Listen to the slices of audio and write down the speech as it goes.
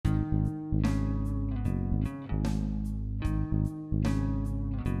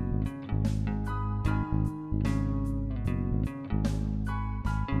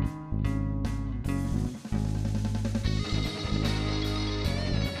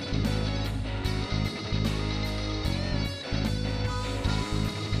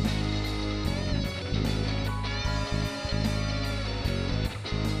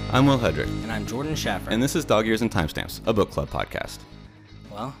I'm Will Hedrick. And I'm Jordan Schaffer. And this is Dog Years and Timestamps, a book club podcast.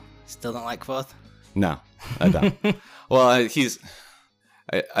 Well, still don't like Kvothe? No, I don't. Well,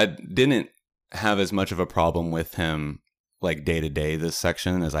 I didn't have as much of a problem with him like day to day this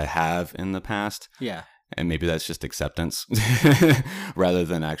section as I have in the past. Yeah. And maybe that's just acceptance rather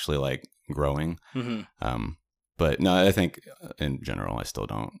than actually like growing. Mm-hmm. But no, I think in general, I still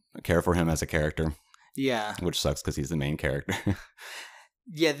don't care for him as a character. Yeah. Which sucks because he's the main character.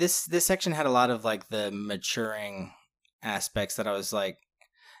 Yeah, this section had a lot of like the maturing aspects that I was like,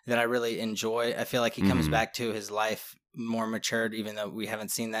 that I really enjoy. I feel like he comes back to his life more matured, even though we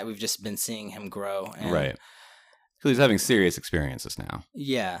haven't seen that. We've just been seeing him grow. And right. Because he's having serious experiences now.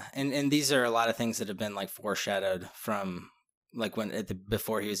 Yeah. And these are a lot of things that have been like foreshadowed from like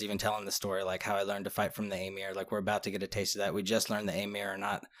before he was even telling the story, like how I learned to fight from the Aemir. Like we're about to get a taste of that. We just learned the Aemir are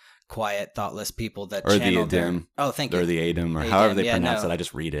not quiet, thoughtless people that or channel the Adem. Oh, thank you. Or the Adem, or however they pronounce it. I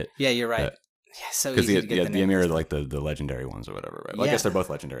just read it. Yeah, you're right. Yeah, so because easy to get the Aemir are like the legendary ones or whatever, right? Well, I guess they're both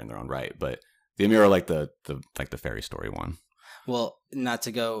legendary in their own right, but the Aemir are like the fairy story one. Well, not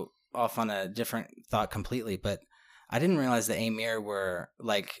to go off on a different thought completely, but I didn't realize the Aemir were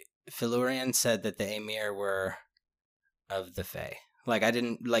like Felurian said that the Aemir were of the Fae. Like I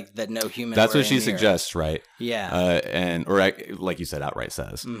didn't like that. No human. That's what she Aemir. suggests, right? Yeah. Or like you said, outright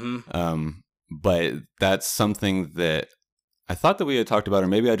says. Mm-hmm. But that's something that I thought that we had talked about, or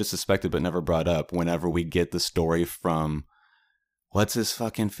maybe I just suspected but never brought up. Whenever we get the story from what's his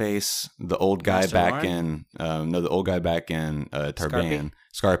fucking face, the old guy Master back Lauren? the old guy back in Tarbaean,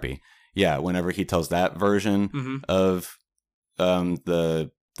 Scarpy. Yeah, whenever he tells that version of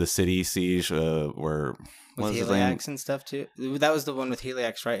the city siege, where. With Heliax and stuff too. That was the one with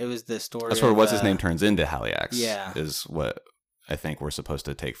Heliax, right? It was the story. That's where what's his name turns into Heliax. Yeah, is what I think we're supposed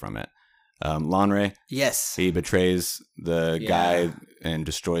to take from it. Lonray. Yes, he betrays the guy and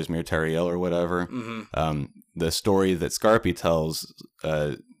destroys Mir Tariel or whatever. Mm-hmm. The story that Scarpy tells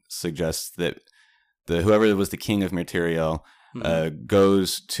suggests that whoever was the king of Mir Tariel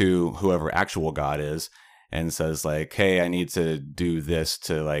goes to whoever actual god is. And says like, hey, I need to do this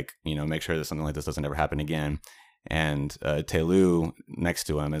to like, make sure that something like this doesn't ever happen again. And Telu next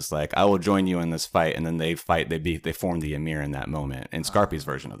to him is like, I will join you in this fight. And then they fight. They form the Ymir in that moment. In Scarpy's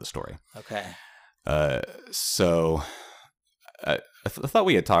version of the story. Okay. So I thought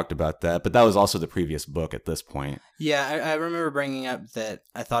we had talked about that, but that was also the previous book at this point. Yeah, I remember bringing up that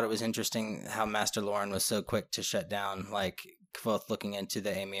I thought it was interesting how Master Lauren was so quick to shut down like Kvothe looking into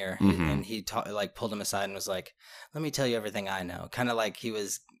the Aemir, and he pulled him aside and was like, "Let me tell you everything I know." Kind of like he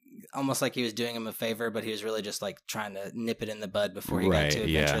was almost like he was doing him a favor, but he was really just like trying to nip it in the bud before he got too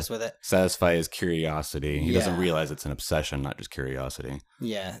adventurous with it. Satisfy his curiosity. He doesn't realize it's an obsession, not just curiosity.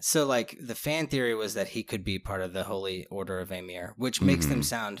 Yeah. So like the fan theory was that he could be part of the Holy Order of Aemir, which makes them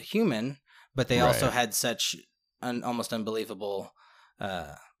sound human, but they also had such almost unbelievable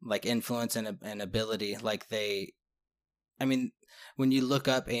like influence and ability. Like when you look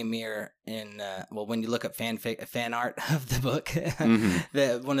up Aemir when you look up fan art of the book,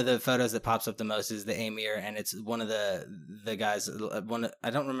 one of the photos that pops up the most is the Aemir, and it's one of the guys. I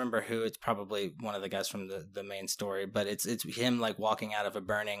don't remember who. It's probably one of the guys from the main story, but it's him like walking out of a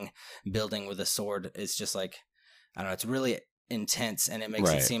burning building with a sword. It's just like I don't know. It's really intense, and it makes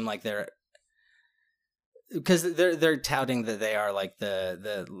it seem like they're. Because they're touting that they are like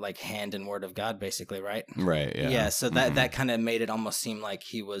the like hand and word of God, basically, right? Right. Yeah. Yeah. So that kind of made it almost seem like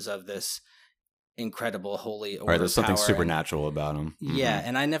he was of this incredible holy order. Right. There's something power supernatural about him. Yeah,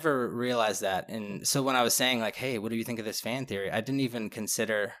 and I never realized that. And so when I was saying like, "Hey, what do you think of this fan theory?" I didn't even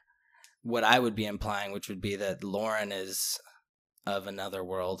consider what I would be implying, which would be that Lauren is of another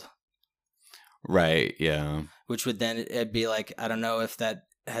world. Right. Yeah. Which would then it'd be like, I don't know if that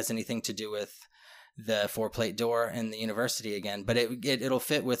has anything to do with the 4-plate door in the university again, but it'll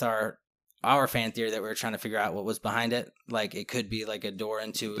fit with our fan theory that we were trying to figure out what was behind it. Like it could be like a door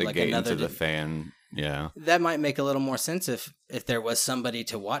into the like gate another into the fan. Yeah, that might make a little more sense if there was somebody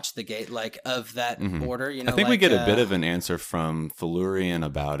to watch the gate, like of that order. I think we get a bit of an answer from Felurian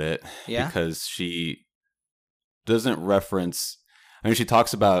about it. Yeah, because she doesn't reference. I mean, she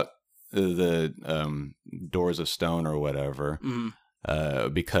talks about the doors of stone or whatever,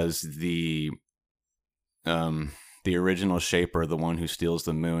 because the original shaper, the one who steals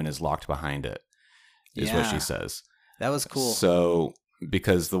the moon, is locked behind it, is what she says. That was cool. So,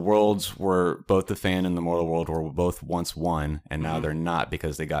 because the worlds were, both the fan and the mortal world were both once one, and now they're not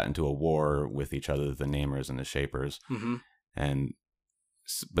because they got into a war with each other, the Namers and the Shapers. And,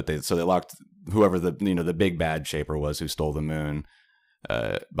 but they locked whoever the big bad shaper was who stole the moon,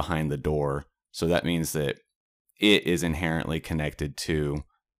 behind the door. So that means that it is inherently connected to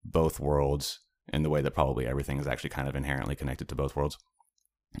both worlds in the way that probably everything is actually kind of inherently connected to both worlds.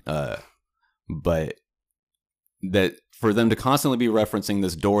 But that for them to constantly be referencing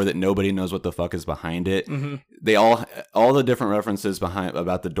this door that nobody knows what the fuck is behind it, they all the different references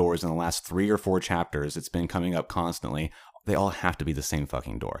about the doors in the last 3 or 4 chapters, it's been coming up constantly. They all have to be the same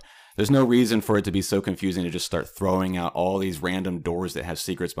fucking door. There's no reason for it to be so confusing to just start throwing out all these random doors that have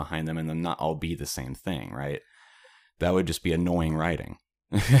secrets behind them and them not all be the same thing, right? That would just be annoying writing.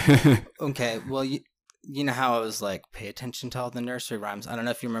 Okay, well, you know how I was like, pay attention to all the nursery rhymes. I don't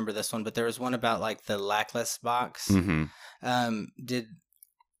know if you remember this one, but there was one about like the Lackless box.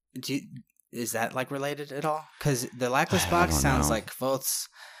 Is that like related at all? Because the Lackless box sounds like Voth's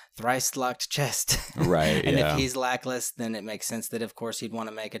thrice locked chest. Right. And if he's lackless, then it makes sense that of course he'd want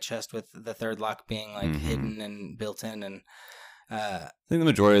to make a chest with the third lock being like hidden and built in. And I think the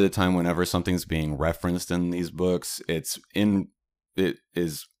majority of the time whenever something's being referenced in these books, it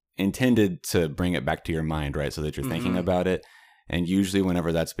is intended to bring it back to your mind, right? So that you're thinking about it. And usually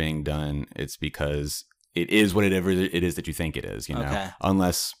whenever that's being done, it's because it is whatever it is that you think it is, you know? Okay.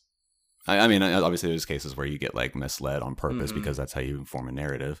 Unless, I mean, obviously there's cases where you get like misled on purpose because that's how you form a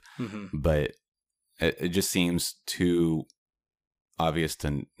narrative. But it just seems too obvious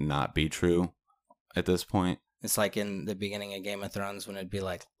to not be true at this point. It's like in the beginning of Game of Thrones when it'd be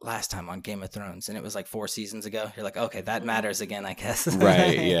like, last time on Game of Thrones, and it was like 4 seasons ago. You're like, okay, that matters again, I guess.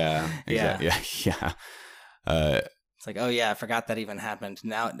 Right, yeah. Exactly. Yeah. It's like, oh yeah, I forgot that even happened.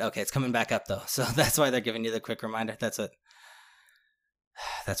 Now, okay, it's coming back up though. So that's why they're giving you the quick reminder. That's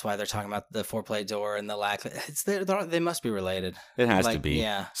why they're talking about the 4-play door and the lack. They must be related. It has to be.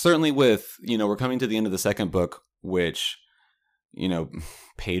 Yeah. Certainly with, we're coming to the end of the second book, which,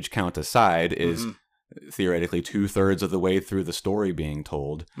 page count aside is theoretically 2/3 of the way through the story being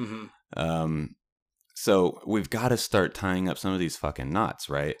told. So we've got to start tying up some of these fucking knots,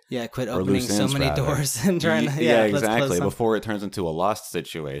 right? Yeah, quit opening so many doors and trying to... Yeah, exactly. Before it turns into a Lost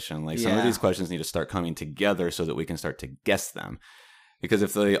situation. Like some of these questions need to start coming together so that we can start to guess them. Because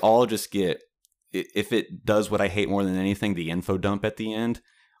if they all just get... If it does what I hate more than anything, the info dump at the end...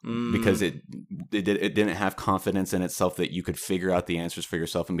 because it didn't have confidence in itself that you could figure out the answers for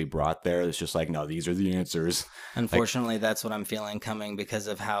yourself and be brought there. It's just like, no, these are the answers. Unfortunately, that's what I'm feeling coming because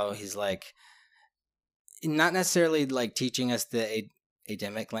of how he's like, not necessarily like teaching us the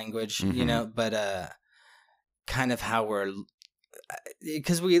Adamic language, but kind of how we're,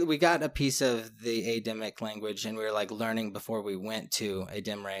 because we got a piece of the Adamic language and we were like learning before we went to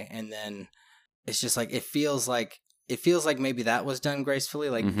Adimre, and then it's just like it feels like maybe that was done gracefully,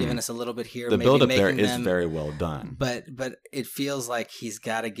 like giving us a little bit here. The build-up there is very well done. But it feels like he's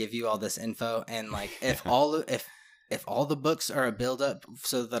got to give you all this info, and like if all the books are a build-up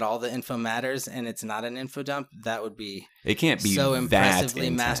so that all the info matters, and it's not an info dump, that would be it can't be so impressively,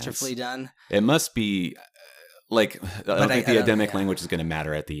 that masterfully done. It must be like I don't think the Adamic language is going to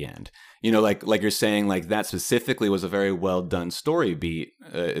matter at the end. Like you're saying, like that specifically was a very well done story beat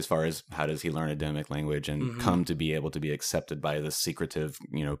as far as how does he learn Adamic language and come to be able to be accepted by the secretive,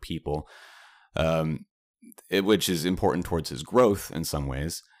 people, which is important towards his growth in some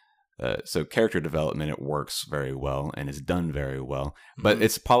ways. So character development, it works very well and is done very well, but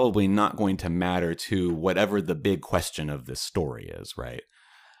it's probably not going to matter to whatever the big question of this story is, right?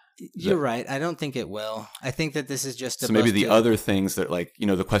 You're right. I don't think it will. I think that this is just so maybe the other things that like,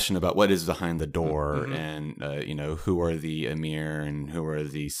 the question about what is behind the door and, who are the Emir and who are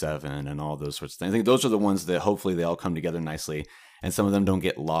the Seven and all those sorts of things. I think those are the ones that hopefully they all come together nicely and some of them don't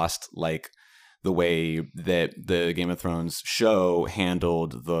get lost like the way that the Game of Thrones show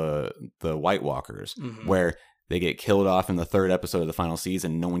handled the White Walkers, where they get killed off in the 3rd episode of the final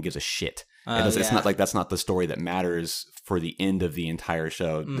season. No one gives a shit. It's not like that's not the story that matters for the end of the entire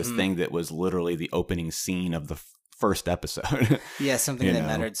show. This thing that was literally the opening scene of the first episode. Yeah, something that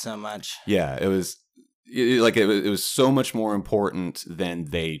mattered so much. Yeah, it was it was so much more important than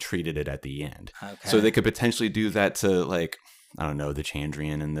they treated it at the end. Okay. So they could potentially do that to like, I don't know, the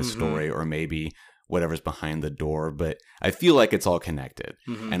Chandrian in this story, or maybe whatever's behind the door. But I feel like it's all connected.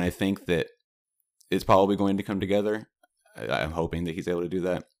 And I think that it's probably going to come together. I'm hoping that he's able to do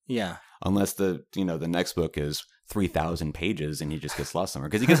that. Yeah. Unless the next book is 3,000 pages and he just gets lost somewhere.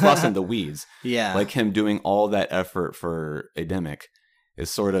 Because he gets lost in the weeds. Yeah. Like him doing all that effort for Adamic is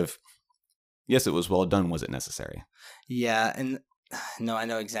sort of, yes, it was well done. Was it necessary? Yeah. And no, I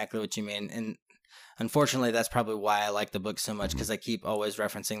know exactly what you mean. And unfortunately, that's probably why I like the book so much, because I keep always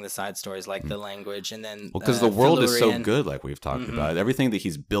referencing the side stories, like the language, and then because the world is so good, like we've talked about. Everything that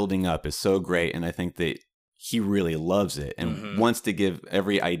he's building up is so great, and I think that he really loves it and wants to give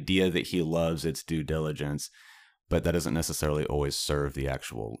every idea that he loves its due diligence. but that doesn't necessarily always serve the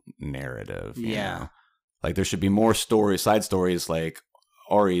actual narrative. You know? Like there should be more side stories like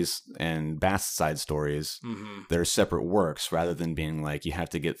Ori's and Bast's side stories that are separate works rather than being like, you have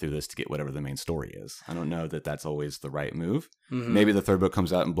to get through this to get whatever the main story is. I don't know that that's always the right move. Maybe the third book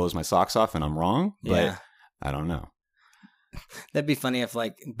comes out and blows my socks off and I'm wrong, but I don't know. That'd be funny if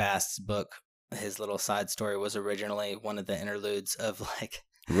like Bast's book, his little side story was originally one of the interludes of like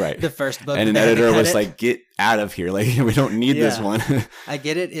the first book. And an editor was like, get out of here. Like, we don't need this one. I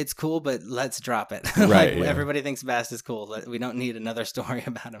get it. It's cool, but let's drop it. Right. Everybody thinks Bast is cool. We don't need another story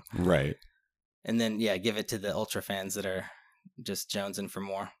about him. Right. And then, give it to the ultra fans that are just jonesing for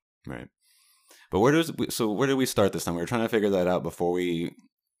more. Right. But where did we start this time? We were trying to figure that out before we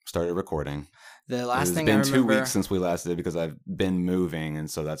started recording. The last thing I remember... It's been 2 weeks since we last did because I've been moving, and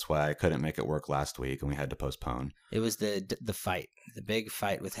so that's why I couldn't make it work last week, and we had to postpone. It was the fight, the big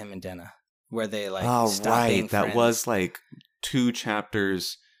fight with him and Denna, where they like stopped being friends. That was like 2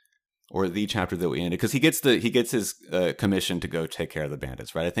 chapters, or the chapter that we ended, because he gets his commission to go take care of the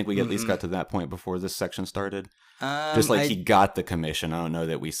bandits, right? I think we at least got to that point before this section started. He got the commission. I don't know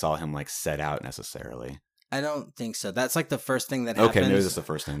that we saw him like set out necessarily. I don't think so. That's like the first thing that happens. Okay, maybe that's the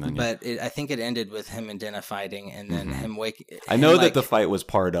first thing then. But I think it ended with him and Denna fighting, and then him waking. I know that the fight was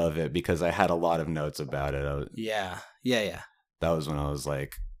part of it because I had a lot of notes about it. Yeah. That was when I was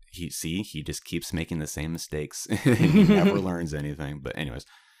like, he just keeps making the same mistakes. He never learns anything. But anyways.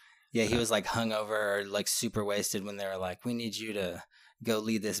 Yeah, he was like hungover or like super wasted when they were like, we need you to go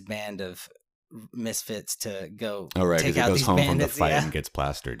lead this band of misfits to go take out these bandits. He goes home from the fight and gets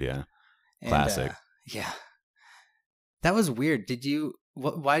plastered, Classic. Yeah. That was weird.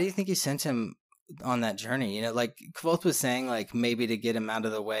 Why do you think you sent him on that journey? You know, like Kvothe was saying, like maybe to get him out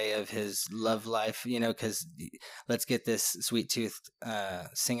of the way of his love life, you know, because let's get this sweet-toothed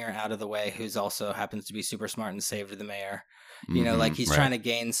singer out of the way who's also happens to be super smart and saved the mayor. You know, like he's trying to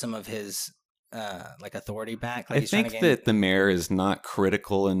gain some of his like authority back. Like I think that the mayor is not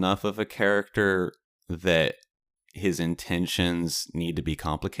critical enough of a character that his intentions need to be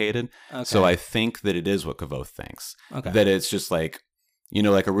complicated. Okay. So I think that it is what Kvothe thinks. Okay. That it's just like, you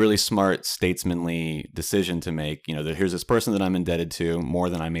know, like a really smart statesmanly decision to make, you know, that here's this person that I'm indebted to more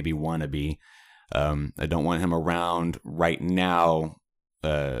than I maybe want to be. I don't want him around right now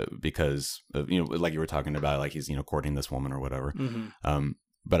because of, you know, like you were talking about, like he's, you know, courting this woman or whatever.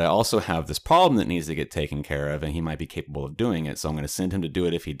 But I also have this problem that needs to get taken care of, and he might be capable of doing it. So I'm going to send him to do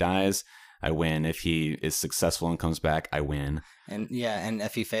it. If he dies, I win. If he is successful and comes back, I win. And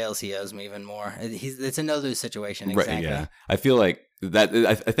if he fails, he owes me even more. It's a no-lose situation. Exactly. Right, yeah. I feel like that.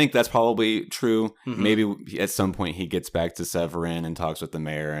 I think that's probably true. Maybe at some point he gets back to Severin and talks with the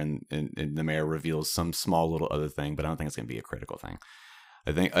mayor, and the mayor reveals some small little other thing. But I don't think it's going to be a critical thing.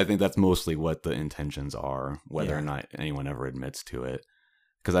 I think that's mostly what the intentions are, whether or not anyone ever admits to it.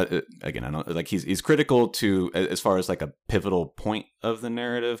 Because I don't like he's critical to as far as like a pivotal point of the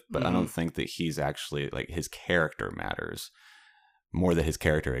narrative, but I don't think that he's actually like his character matters more. That his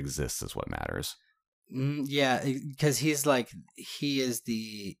character exists is what matters. Yeah, because he is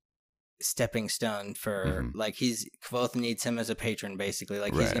the stepping stone for like Kvothe needs him as a patron basically.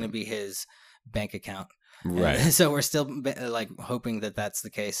 Like he's going to be his bank account. Right. And so we're still like hoping that that's the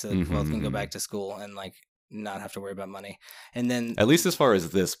case, so that Kvothe can go back to school and like not have to worry about money. And then at least as far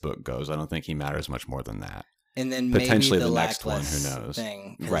as this book goes, I don't think he matters much more than that. And then potentially maybe the next one, who knows?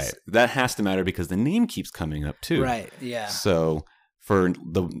 Thing, right. That has to matter because the name keeps coming up too. Right. Yeah. So for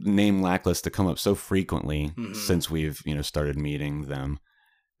the name Lackless to come up so frequently since we've, you know, started meeting them,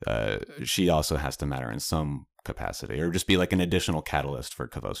 she also has to matter in some capacity, or just be like an additional catalyst for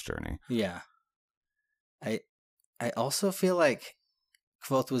Kvothe's journey. Yeah. I also feel like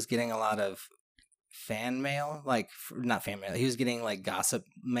Kvothe was getting a lot of fan mail, like not fan mail. He was getting like gossip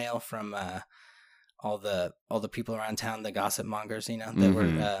mail from all the people around town, the gossip mongers, you know, that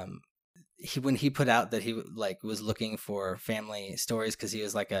were when he put out that he like was looking for family stories because he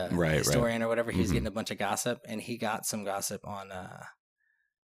was like a historian or whatever. He was getting a bunch of gossip, and he got some gossip on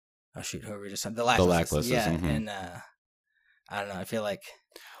who were we just the Lackless, yeah, and I don't know. I feel like.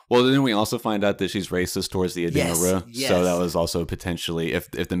 Well, then we also find out that she's racist towards the Adingra. Yes. So that was also potentially, if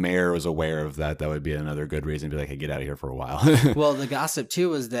the mayor was aware of that, that would be another good reason to be like, hey, get out of here for a while. Well, the gossip, too,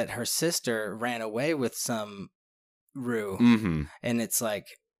 was that her sister ran away with some Rue. And it's like,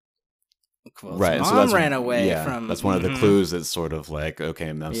 Kvothe's mom ran away from... That's one of the clues that's sort of like,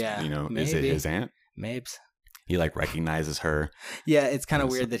 okay, that's, you know, maybe. Is it his aunt? Mabes. He like recognizes her. Yeah, it's kind of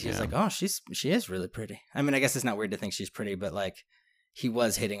weird that he's like, oh, she is really pretty. I mean, I guess it's not weird to think she's pretty, but like... He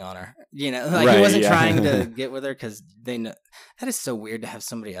was hitting on her, you know, like he wasn't trying to get with her because they know that is so weird to have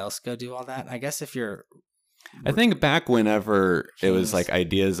somebody else go do all that. I guess if you're I think back whenever it was like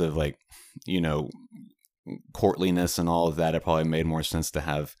ideas of like, courtliness and all of that, it probably made more sense to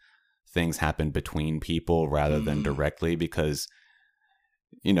have things happen between people rather than directly, because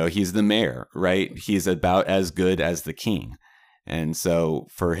he's the mayor, right? He's about as good as the king. And so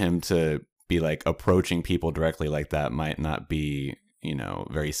for him to be like approaching people directly like that might not be,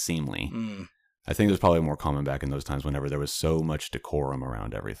 very seemly. I think it was probably more common back in those times whenever there was so much decorum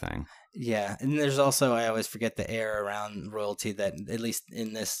around everything. Yeah. And there's also, I always forget the air around royalty that, at least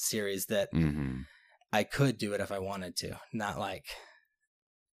in this series, that I could do it if I wanted to. Not like,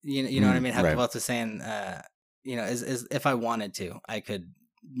 you know what I mean? How Kavoth was saying, is if I wanted to, I could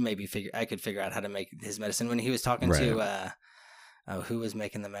maybe figure out how to make his medicine. When he was talking to, who was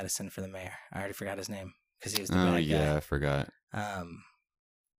making the medicine for the mayor? I already forgot his name because he was the bad guy. Yeah, I forgot.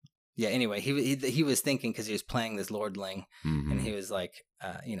 Yeah. Anyway, he was thinking because he was playing this lordling, and he was like,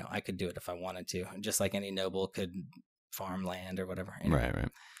 I could do it if I wanted to, just like any noble could farm land or whatever. Right.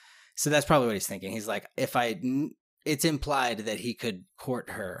 So that's probably what he's thinking. He's like, it's implied that he could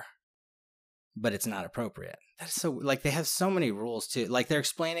court her, but it's not appropriate. That's so, like, they have so many rules too. Like, they're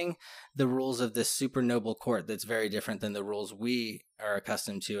explaining the rules of this super noble court that's very different than the rules we are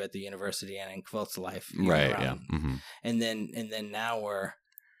accustomed to at the university and in Kvoth's life. Right. Yeah. And then now we're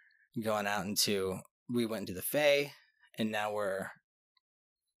going out we went into the Fae, and now we're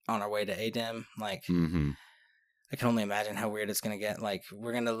on our way to Adem. Like, I can only imagine how weird it's going to get. Like,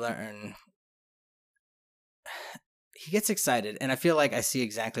 we're going to learn. He gets excited, and I feel like I see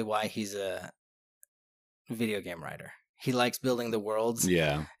exactly why he's a video game writer. He likes building the worlds.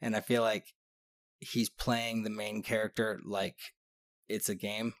 Yeah. And I feel like he's playing the main character like it's a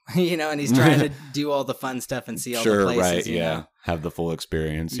game, and he's trying to do all the fun stuff and see all the places. Right, yeah. Have the full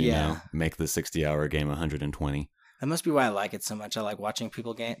experience, you know, make the 60-hour game 120. That must be why I like it so much. I like watching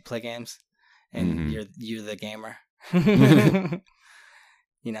people play games, and you're the gamer.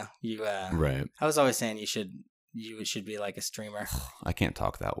 Right. I was always saying you should be like a streamer. I can't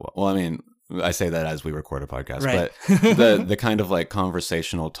talk that well. Well, I mean, I say that as we record a podcast, right. But the kind of like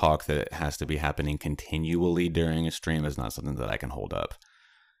conversational talk that has to be happening continually during a stream is not something that I can hold up.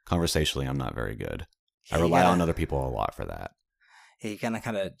 Conversationally, I'm not very good. I rely on other people a lot for that. Yeah, you kind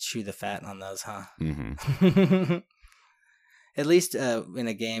of chew the fat on those, huh? Mm-hmm. At least in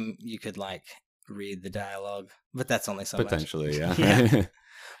a game, you could like read the dialogue, but that's only so potentially, much. Yeah.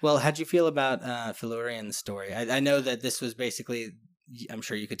 Well, how'd you feel about Felurian's story? I know that this was basically, I'm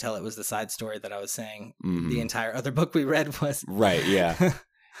sure you could tell it was the side story that I was saying. The entire other book we read was. Right, yeah.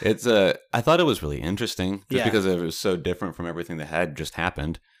 It's I thought it was really interesting just because it was so different from everything that had just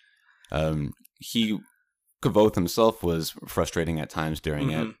happened. Kavoth himself was frustrating at times during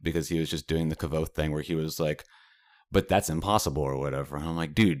it because he was just doing the Kavoth thing where he was like, but that's impossible or whatever. And I'm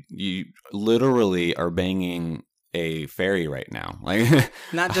like, dude, you literally are banging a fairy right now. Like,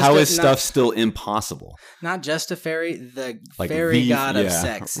 how is stuff still impossible? Not just a fairy, the like fairy god of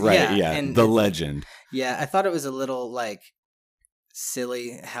sex. Right, yeah. And the legend. Yeah, I thought it was a little like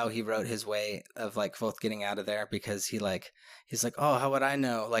silly how he wrote his way of like Kvoth getting out of there, because he's like, oh, how would I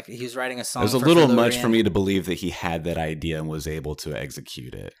know? Like, he was writing a song. It was a little much for me to believe that he had that idea and was able to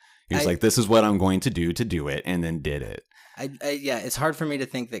execute it. He was like, this is what I'm going to do it, and then did it. Yeah, it's hard for me to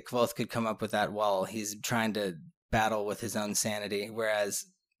think that Kvoth could come up with that while he's trying to battle with his own sanity, whereas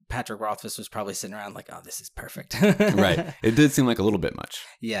Patrick Rothfuss was probably sitting around like, oh, this is perfect. Right. It did seem like a little bit much.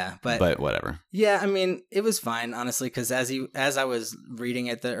 Yeah, but whatever. Yeah, I mean, it was fine, honestly, because as I was reading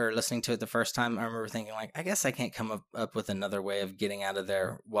it or listening to it the first time, I remember thinking like, I guess I can't come up with another way of getting out of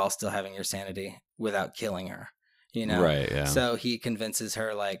there while still having your sanity without killing her. Right, yeah. So he convinces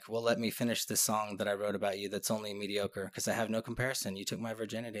her like, well, let me finish this song that I wrote about you that's only mediocre because I have no comparison. You took my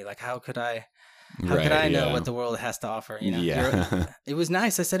virginity. Like, how could I know what the world has to offer? Yeah. It was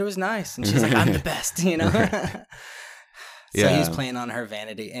nice. I said it was nice. And she's like, I'm the best, So he's playing on her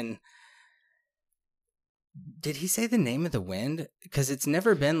vanity. And did he say the name of the wind? Because it's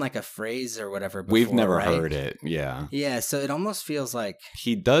never been like a phrase or whatever before. We've never heard it. Yeah. Yeah. So it almost feels like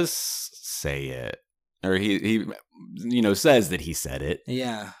he does say it. Or he says that he said it.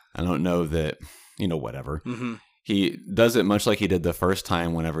 Yeah. I don't know that, whatever. Mm-hmm. He does it much like he did the first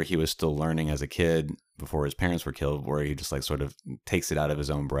time whenever he was still learning as a kid before his parents were killed, where he just like sort of takes it out of his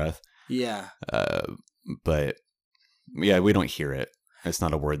own breath. Yeah. But yeah, we don't hear it. It's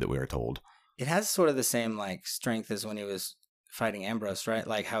not a word that we are told. It has sort of the same like strength as when he was fighting Ambrose, right?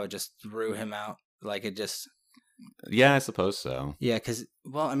 Like how it just threw him out. Like it just... Yeah, I suppose so. Yeah, because,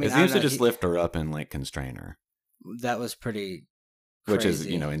 well, I mean... It seems to just lift her up and, like, constrain her. That was pretty crazy. Which is,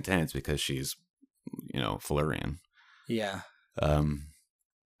 intense because she's, Felurian. Yeah.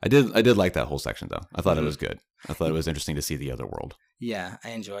 I did like that whole section though. I thought it was good. I thought it was interesting to see the other world. Yeah, I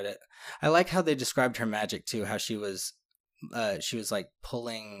enjoyed it. I like how they described her magic too. How she was like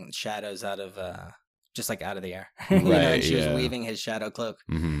pulling shadows out of just like out of the air. Right. And she was weaving his shadow cloak.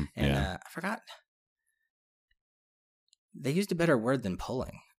 Mm-hmm. And I forgot. They used a better word than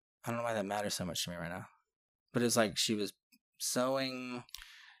pulling. I don't know why that matters so much to me right now. But it's like she was sewing.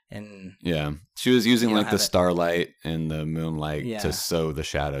 And she was using like the starlight and the moonlight to sew the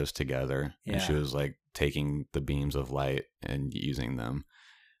shadows together. Yeah. And she was like taking the beams of light and using them.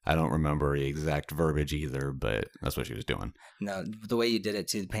 I don't remember the exact verbiage either, but that's what she was doing. No, the way you did it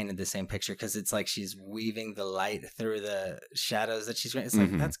too, painted the same picture, because it's like she's weaving the light through the shadows that she's. It's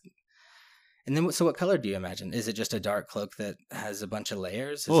like that's. And then, so what color do you imagine? Is it just a dark cloak that has a bunch of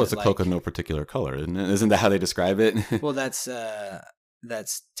layers? It's a cloak of no particular color, isn't it? Isn't that how they describe it? Well, that's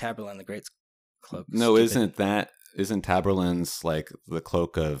Taborlin the Great's cloak. No, isn't Taborlin's like the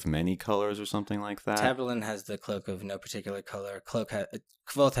cloak of many colors or something like that? Taborlin has the cloak of no particular color.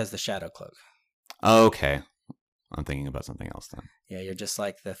 Kvothe has the shadow cloak. Oh, okay. I'm thinking about something else then. Yeah, you're just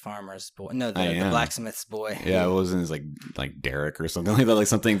like the farmer's boy. No, the blacksmith's boy. Yeah, it wasn't like Derek or something like that. Like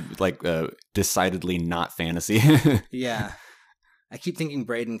something like decidedly not fantasy. Yeah. I keep thinking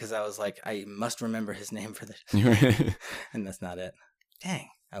Braden because I was like, I must remember his name for this. And that's not it. Dang.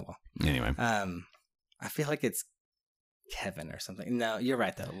 Oh, well. Anyway. I feel like it's Kevin or something. No, you're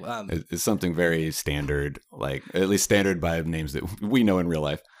right, though. It's something very standard, like at least standard by names that we know in real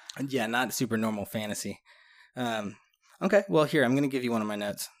life. Yeah, not super normal fantasy. Okay, well, here, I'm going to give you one of my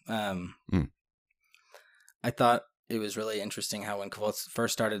notes. I thought it was really interesting how when Kvothe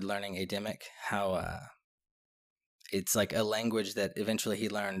first started learning Ademic, how it's like a language that eventually he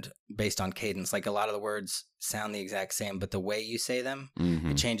learned based on cadence. Like a lot of the words sound the exact same, but the way you say them,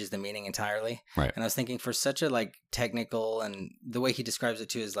 it changes the meaning entirely. Right. And I was thinking for such a like technical, and the way he describes it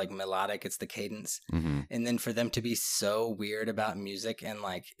too is like melodic, it's the cadence. And then for them to be so weird about music and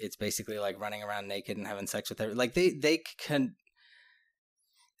like, it's basically like running around naked and having sex with everyone. Like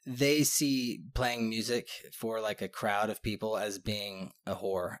they see playing music for like a crowd of people as being a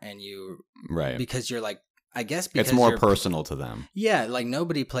whore, and because you're like, I guess because it's more personal to them. Yeah, like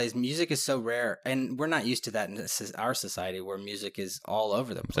nobody plays music is so rare, and we're not used to that in our society where music is all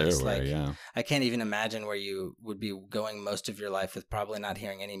over the place. I can't even imagine where you would be going most of your life with probably not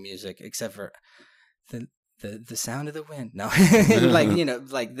hearing any music except for the sound of the wind. No, like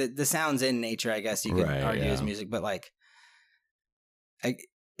like the sounds in nature. I guess you could argue as music, but like,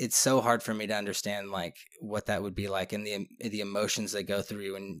 it's so hard for me to understand like what that would be like and the emotions that go through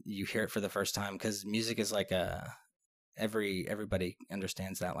you when you hear it for the first time, because music is like everybody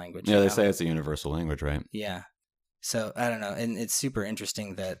understands that language. Yeah, they say it's a universal language, right? Yeah. So I don't know, and it's super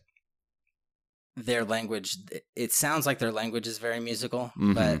interesting that their language, it sounds like their language is very musical,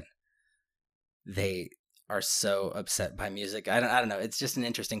 but they are so upset by music. I don't know. It's just an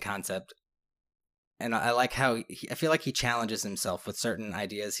interesting concept. And I like how I feel like he challenges himself with certain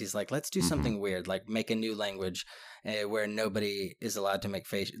ideas. He's like, let's do something weird, like make a new language where nobody is allowed to make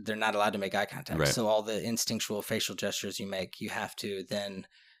they're not allowed to make eye contact. Right. So all the instinctual facial gestures you make, you have to then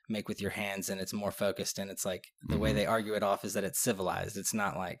make with your hands, and it's more focused. And it's like the way they argue it off is that it's civilized. It's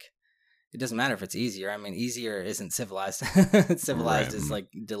not like, it doesn't matter if it's easier. I mean, easier isn't civilized. Civilized is like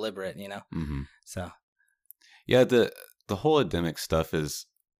deliberate, So. Yeah, the whole Ademic stuff is,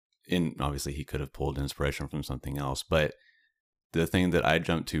 obviously he could have pulled inspiration from something else, but the thing that I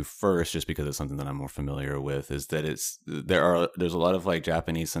jumped to first, just because it's something that I'm more familiar with, is that there's a lot of like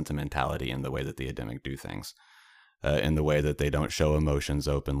Japanese sentimentality in the way that the Ademic do things, in the way that they don't show emotions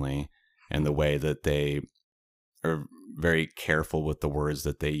openly, and the way that they are very careful with the words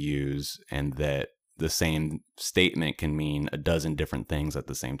that they use, and that the same statement can mean a dozen different things at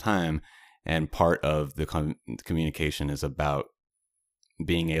the same time. And part of the communication is about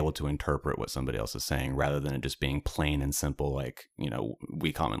being able to interpret what somebody else is saying rather than it just being plain and simple like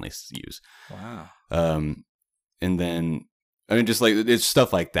we commonly use. Wow. And then I mean, just like it's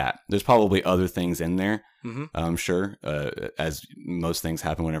stuff like that. There's probably other things in there. I'm sure, as most things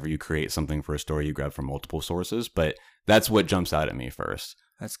happen whenever you create something for a story, you grab from multiple sources, but that's what jumps out at me first.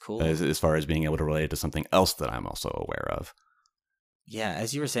 That's cool. As far as being able to relate it to something else that I'm also aware of. Yeah,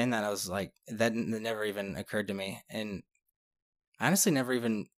 as you were saying that, I was like, that never even occurred to me. And I honestly never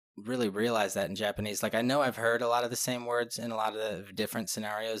even really realized that in Japanese. Like, I know I've heard a lot of the same words in a lot of the different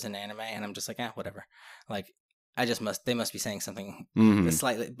scenarios in anime, and I'm just like, whatever. Like, they must be saying something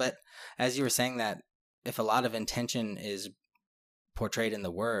slightly. But as you were saying that, if a lot of intention is portrayed in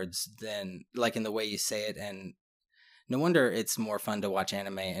the words, then, like, in the way you say it, and no wonder it's more fun to watch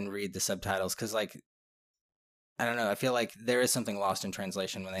anime and read the subtitles, because, like, I don't know. I feel like there is something lost in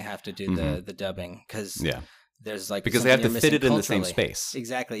translation when they have to do the dubbing because there's like because they have to fit it in the same space.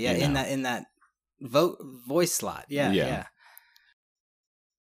 Exactly. Yeah. In that voice slot. Yeah.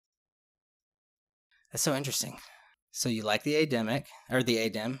 That's so interesting. So you like the Ademic or the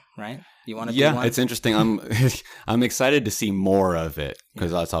Adem, right? You want to be one? It's interesting. I'm excited to see more of it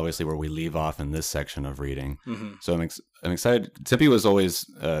because that's obviously where we leave off in this section of reading. Mm-hmm. So I'm excited. Tempe was always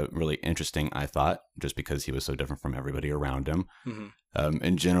really interesting, I thought, just because he was so different from everybody around him. Mm-hmm.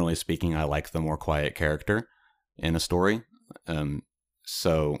 And generally speaking, I like the more quiet character in a story.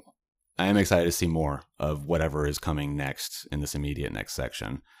 So I am excited to see more of whatever is coming next in this immediate next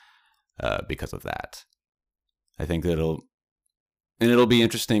section because of that. I think that it'll be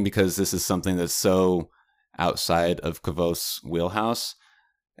interesting because this is something that's so outside of Kvothes' wheelhouse.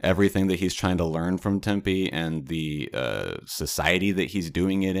 Everything that he's trying to learn from Tempe and the society that he's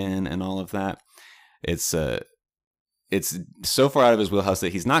doing it in and all of that, it's so far out of his wheelhouse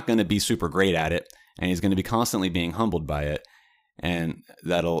that he's not going to be super great at it, and he's going to be constantly being humbled by it, and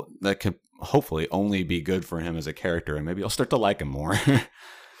that could hopefully only be good for him as a character, and maybe I'll start to like him more.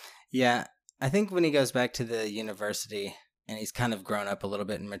 Yeah. I think when he goes back to the university and he's kind of grown up a little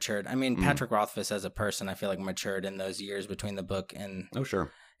bit and matured. I mean, Patrick Rothfuss as a person, I feel like matured in those years between the book and... Oh,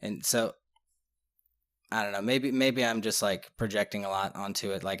 sure. And so, I don't know, maybe I'm just like projecting a lot onto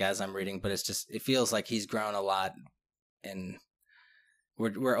it like as I'm reading, but it feels like he's grown a lot and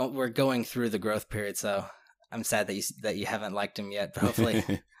we're going through the growth period, so I'm sad that you haven't liked him yet, but hopefully...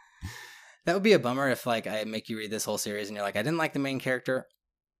 That would be a bummer if like I make you read this whole series and you're like, I didn't like the main character.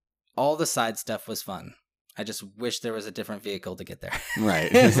 All the side stuff was fun. I just wish there was a different vehicle to get there. Right.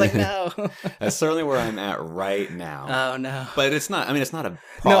 It's like, no. That's certainly where I'm at right now. Oh, no. But it's not a problem.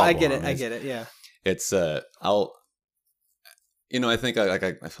 No, I get it. Yeah. It's, I think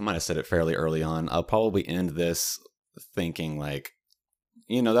I might have said it fairly early on. I'll probably end this thinking like,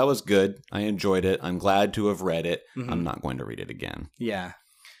 that was good. I enjoyed it. I'm glad to have read it. Mm-hmm. I'm not going to read it again. Yeah.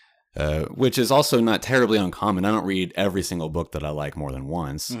 Which is also not terribly uncommon. I don't read every single book that I like more than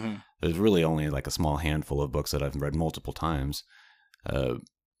once. Mm-hmm. There's really only like a small handful of books that I've read multiple times.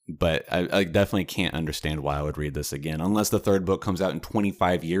 But I definitely can't understand why I would read this again, unless the third book comes out in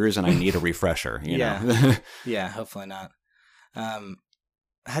 25 years and I need a refresher. You know? Yeah, hopefully not.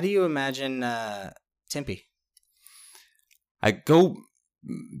 How do you imagine Tempe? I go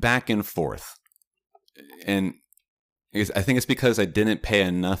back and forth. And I think it's because I didn't pay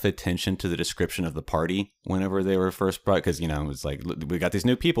enough attention to the description of the party whenever they were first brought. Because, it's like, we got these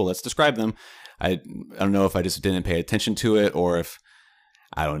new people, let's describe them. I don't know if I just didn't pay attention to it or if,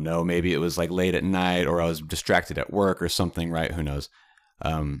 I don't know, maybe it was like late at night or I was distracted at work or something, right? Who knows?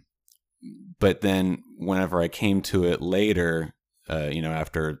 But then whenever I came to it later,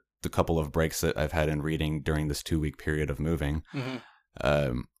 after the couple of breaks that I've had in reading during this 2-week period of moving,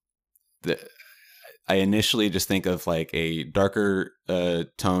 I initially just think of like a darker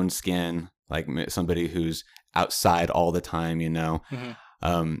toned skin, like somebody who's outside all the time,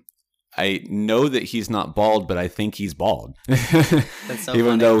 Mm-hmm. I know that he's not bald, but I think he's bald. That's so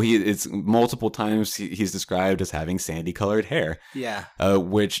Even funny. though it's multiple times he's described as having sandy colored hair. Yeah.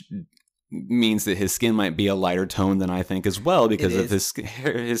 Which means that his skin might be a lighter tone than I think as well because of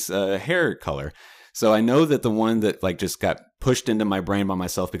his hair color. So I know that the one that like just got pushed into my brain by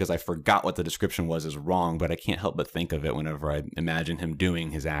myself because I forgot what the description was is wrong, but I can't help but think of it whenever I imagine him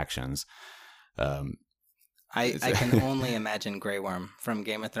doing his actions. I can only imagine Grey Worm from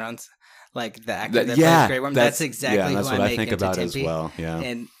Game of Thrones, like the actor that plays Grey Worm. That's exactly that's who what I think make about into Tempe. as well. Yeah,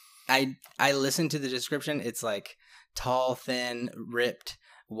 and I listen to the description. It's like tall, thin, ripped,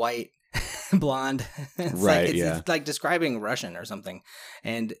 white, blonde. It's like describing Russian or something,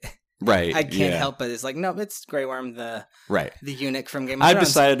 and. Right. I can't help but it's like, no, it's Grey Worm, the eunuch from Game of I've Thrones.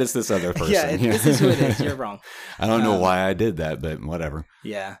 decided it's this other person. This is who it is. You're wrong. I don't know why I did that, but whatever.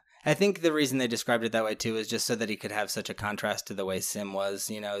 Yeah. I think the reason they described it that way, too, is just so that he could have such a contrast to the way Sim was.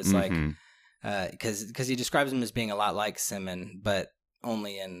 It's like, because he describes him as being a lot like Simon, but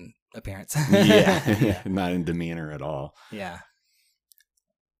only in appearance. Yeah. Not in demeanor at all. Yeah.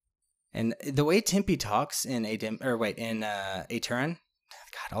 And the way Tempe talks in Aturan,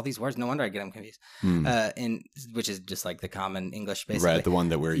 God, all these words. No wonder I get them confused. Which is just like the common English, basically. Right, the one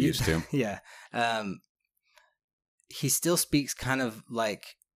that we're used to. Yeah. He still speaks kind of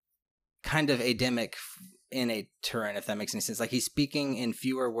Ademic in Aturan, if that makes any sense. Like he's speaking in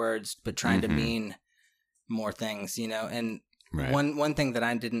fewer words, but trying to mean more things, And one thing that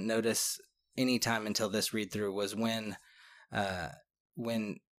I didn't notice any time until this read through was when I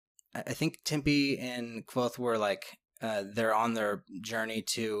think Tempe and Kvothe were like. They're on their journey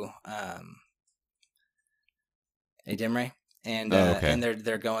to Adimre. And okay. and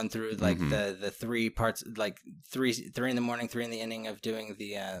they're going through like Mm-hmm. the 3 parts, like three in the morning, 3 in the evening of doing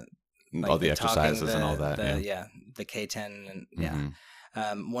the All the exercises talking, and all that. the K10 and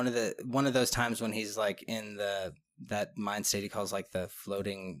Mm-hmm. one of those times when he's like in that mind state he calls like the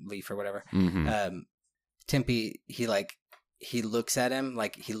floating leaf or whatever. Mm-hmm. Tempe, he looks at him,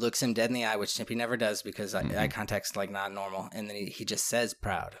 like he looks him dead in the eye, which Tempe never does because eye contact's like not normal, and then he just says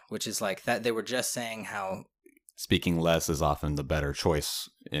proud, which is like that they were just saying how speaking less is often the better choice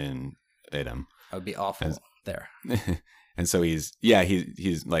in Edom. it would be awful there. And so he's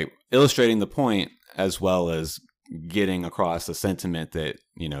like illustrating the point as well as getting across a sentiment that,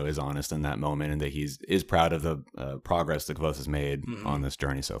 you know, is honest in that moment, and that is proud of the progress that Kvothe has made on this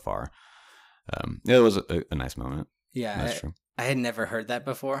journey so far. It was a nice moment. Yeah, that's true. I had never heard that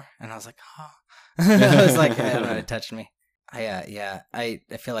before, and I was like, oh. I was like, I don't know, it touched me. I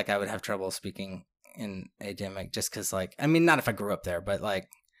feel like I would have trouble speaking in Adamic just because, like, I mean, not if I grew up there, but like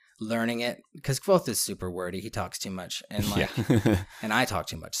learning it, because Kvothe is super wordy. He talks too much, and like, and I talk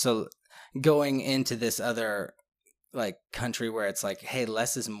too much. So going into this other like country where it's like, hey,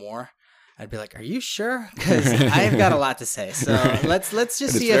 less is more, I'd be like, are you sure? Because I've got a lot to say. So let's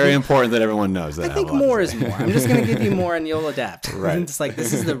just see. It's very important that everyone knows that. I think more is more. I'm just going to give you more and you'll adapt. Right. It's like,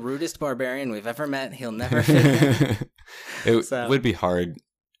 this is the rudest barbarian we've ever met. He'll never fit in. It would be hard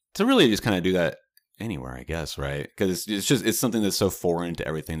to really just kind of do that anywhere, I guess, right? Because it's something that's so foreign to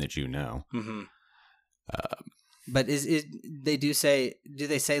everything that you know. Mm-hmm. But do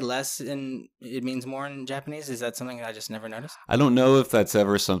they say less and it means more in Japanese? Is that something I just never noticed? I don't know if that's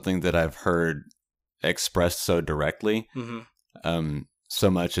ever something that I've heard expressed so directly. So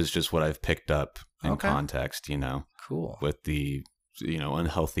much as just what I've picked up in context, you know. Cool. With the, you know,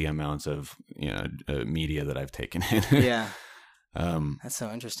 unhealthy amounts of, you know, media that I've taken in. Yeah. That's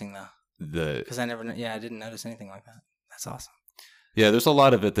so interesting though. Because I didn't notice anything like that. That's awesome. Yeah, there's a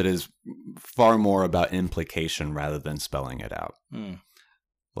lot of it that is far more about implication rather than spelling it out.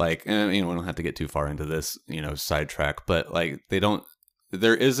 Like, you know, we don't have to get too far into this, you know, sidetrack, but like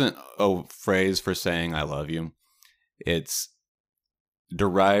there isn't a phrase for saying I love you. It's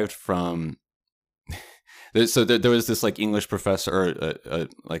derived from, so there was this like English professor, or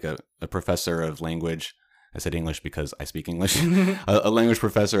a professor of language. I said English because I speak English. A language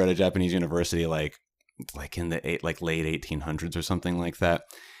professor at a Japanese university, like in the late 1800s or something like that.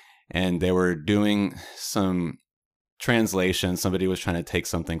 And they were doing some translation. Somebody was trying to take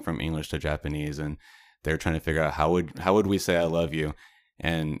something from English to Japanese, and they're trying to figure out how would we say I love you.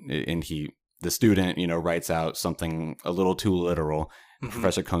 And the student, you know, writes out something a little too literal. The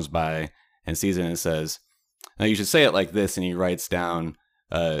professor comes by and sees it and says, now you should say it like this. And he writes down,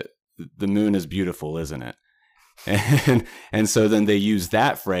 the moon is beautiful, isn't it? And so then they use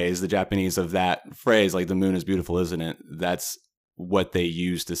that phrase, the Japanese of that phrase, like the moon is beautiful, isn't it? That's what they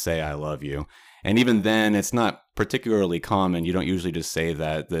use to say I love you. And even then, it's not particularly common. You don't usually just say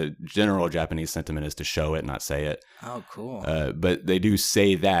that. The general Japanese sentiment is to show it, not say it. Oh, cool. But they do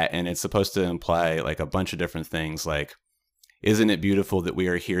say that, and it's supposed to imply like a bunch of different things, like, isn't it beautiful that we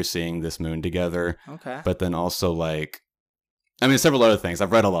are here seeing this moon together? Okay. But then also like, I mean, several other things.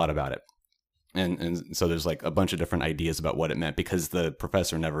 I've read a lot about it. And so there's like a bunch of different ideas about what it meant, because the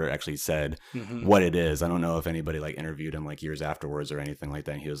professor never actually said what it is. I don't know if anybody like interviewed him like years afterwards or anything like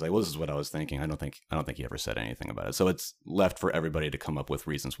that. And he was like, well, this is what I was thinking. I don't think he ever said anything about it. So it's left for everybody to come up with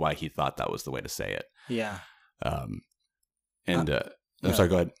reasons why he thought that was the way to say it. Yeah. I'm sorry,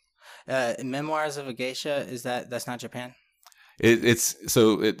 go ahead. Memoirs of a Geisha, that's not Japan?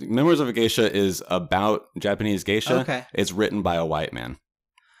 Memoirs of a Geisha is about Japanese geisha. Okay. It's written by a white man.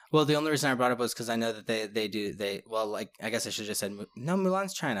 Well, the only reason I brought it up was because I know that I guess I should have just said, no,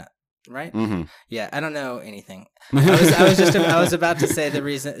 Mulan's China, right? Mm-hmm. Yeah, I don't know anything. I was about to say the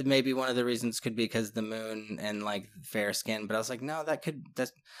reason, maybe one of the reasons could be because the moon and like fair skin, but I was like, no,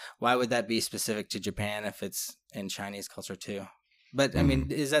 why would that be specific to Japan if it's in Chinese culture too? But I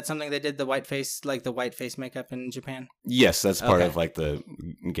mean, is that something they did, the white face makeup in Japan? Yes, that's part of like the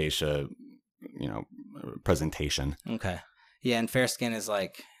geisha, you know, presentation. Okay. Yeah, and fair skin is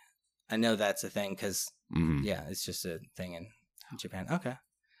like, I know that's a thing because, it's just a thing in Japan. Okay.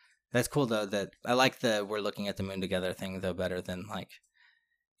 That's cool, though. That I like the we're looking at the moon together thing, though, better than, like,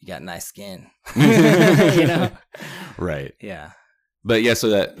 you got nice skin. You know? Right. Yeah. But, yeah,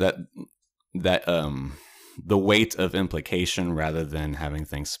 so that the weight of implication rather than having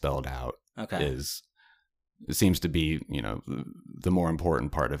things spelled out it seems to be, you know, the more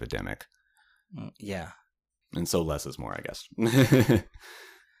important part of Ademic. Yeah. And so less is more, I guess.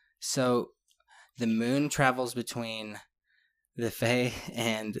 So the moon travels between the Fae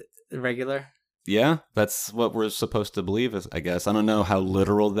and the regular? Yeah, that's what we're supposed to believe, I guess. I don't know how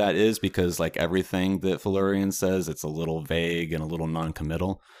literal that is because, like, everything that Felurian says, it's a little vague and a little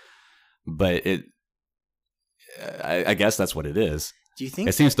non-committal. But I guess that's what it is. Do you think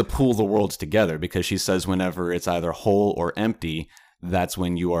it seems to pull the worlds together because she says whenever it's either whole or empty, that's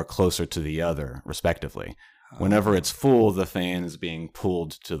when you are closer to the other, respectively. Whenever it's full, the fan is being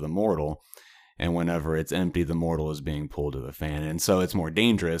pulled to the mortal. And whenever it's empty, the mortal is being pulled to the fan. And so it's more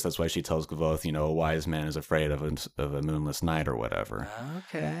dangerous. That's why she tells Kvothe, a wise man is afraid of a moonless night or whatever.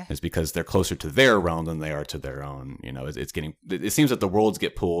 Okay. It's because they're closer to their realm than they are to their own. It seems that the worlds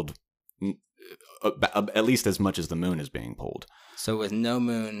get pulled at least as much as the moon is being pulled. So with no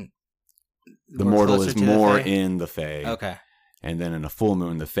moon, the mortal is more in the Fae. Okay. And then in a full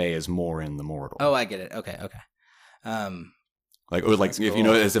moon, the Fae is more in the mortal. Oh, I get it. Okay. Like if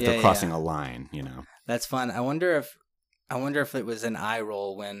cool. As if they're crossing a line, That's fun. I wonder if it was an eye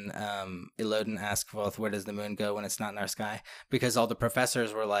roll when Illodan asked Kvothe, where does the moon go when it's not in our sky? Because all the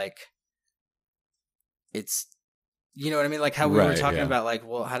professors were like, it's, you know what I mean? Like how we were talking about, like,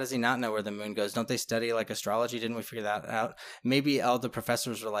 well, how does he not know where the moon goes? Don't they study like astrology? Didn't we figure that out? Maybe all the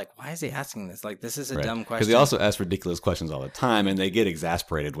professors were like, why is he asking this? Like, this is a dumb question. Because he also asks ridiculous questions all the time, and they get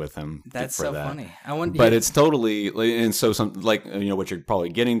exasperated with him. That's so funny. I wonder, but it's totally, and so what you're probably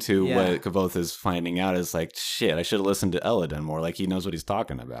getting to, what Kvothe is finding out is like, shit, I should have listened to Illidan more. Like he knows what he's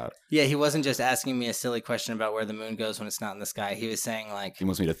talking about. Yeah, he wasn't just asking me a silly question about where the moon goes when it's not in the sky. He was saying like, he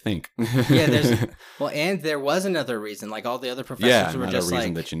wants me to think. And there was another reason. Like all the other professors were just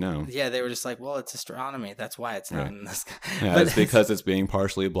reason that Yeah, they were just like, well, it's astronomy. That's why it's not in the sky. Yeah, but it's because it's being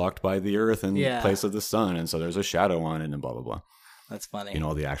partially blocked by the Earth in place of the sun, and so there's a shadow on it, and blah blah blah. That's funny.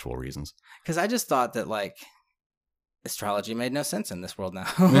 All the actual reasons. Because I just thought that like astrology made no sense in this world now.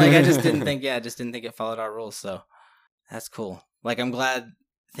 Like I just didn't think it followed our rules. So that's cool. Like I'm glad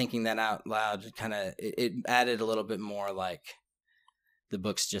thinking that out loud. Kind of it added a little bit more like. The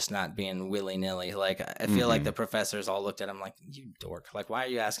book's just not being willy-nilly. Like, I feel like the professors all looked at him like, you dork. Like, why are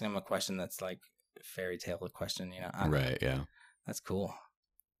you asking him a question that's like a fairy tale question, Right, yeah. That's cool.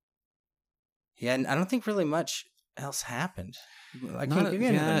 Yeah, and I don't think really much else happened. The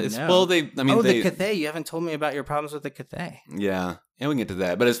Cathay. You haven't told me about your problems with the Cathay. Yeah, and we can get to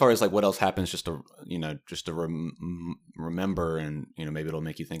that. But as far as like what else happens, just to remember, and maybe it'll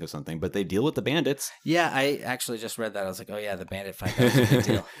make you think of something. But they deal with the bandits. Yeah, I actually just read that. I was like, oh yeah, the bandit fight. That was a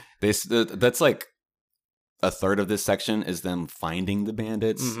big deal. That's like a third of this section is them finding the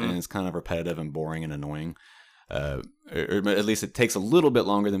bandits, and it's kind of repetitive and boring and annoying. Or at least it takes a little bit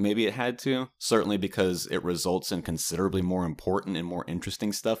longer than maybe it had to, certainly because it results in considerably more important and more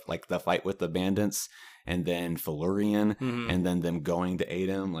interesting stuff, like the fight with the bandits, and then Felurian, and then them going to aid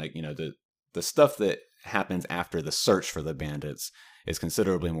him. Like, the stuff that happens after the search for the bandits is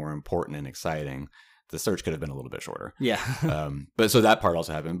considerably more important and exciting. The search could have been a little bit shorter. Yeah. But so that part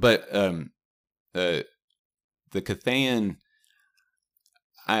also happened. But the Cathayan...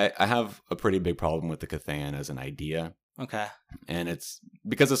 I have a pretty big problem with the Cathayan as an idea. Okay. And it's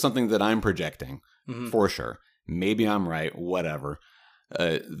because it's something that I'm projecting, for sure. Maybe I'm right, whatever.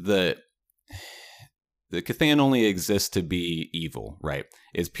 The Cathayan only exists to be evil, right?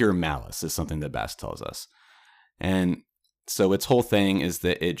 It's pure malice, is something that Bast tells us. And so its whole thing is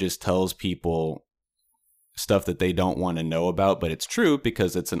that it just tells people stuff that they don't want to know about, but it's true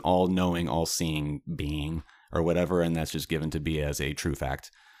because it's an all-knowing, all-seeing being or whatever, and that's just given to be as a true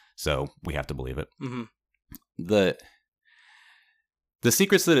fact. So we have to believe it. The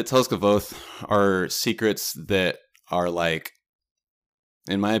secrets that it tells Kvothe are secrets that are like,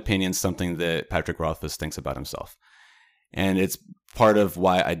 in my opinion, something that Patrick Rothfuss thinks about himself. And it's part of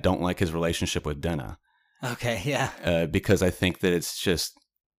why I don't like his relationship with Denna. Okay, yeah. Because I think that it's just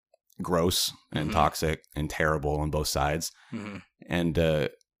gross and toxic and terrible on both sides. And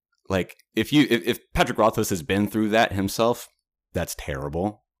like if Patrick Rothfuss has been through that himself, that's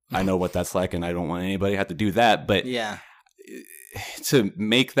terrible. I know what that's like, and I don't want anybody to have to do that. But to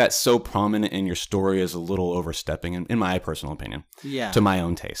make that so prominent in your story is a little overstepping, in my personal opinion. Yeah. To my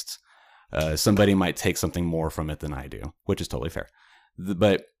own tastes. Somebody might take something more from it than I do, which is totally fair.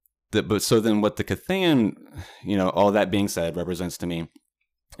 But so then what the Cathayan, all that being said, represents to me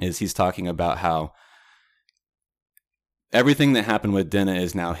is he's talking about how everything that happened with Denna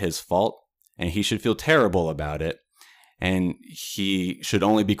is now his fault, and he should feel terrible about it, and he should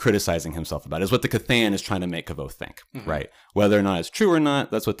only be criticizing himself about it, is what the Cathayan is trying to make Kvothe think, right? Whether or not it's true or not,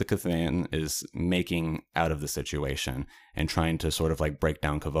 that's what the Cathayan is making out of the situation and trying to sort of like break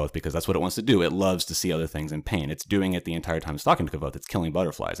down Kvothe, because that's what it wants to do. It loves to see other things in pain. It's doing it the entire time it's talking to Kvothe. It's killing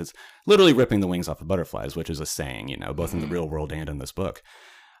butterflies. It's literally ripping the wings off of butterflies, which is a saying, both in the real world and in this book.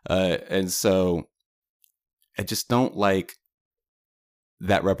 And so I just don't like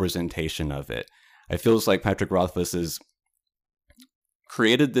that representation of it. It feels like Patrick Rothfuss has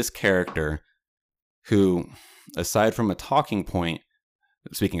created this character who, aside from a talking point,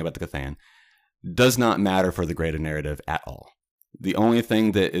 speaking about the Cathan, does not matter for the greater narrative at all. The only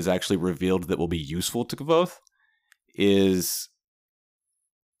thing that is actually revealed that will be useful to Kvothe is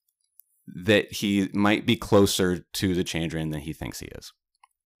that he might be closer to the Chandrian than he thinks he is.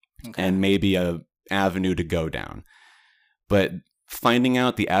 Okay. And maybe a avenue to go down. But finding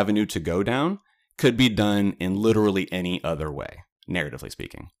out the avenue to go down could be done in literally any other way, narratively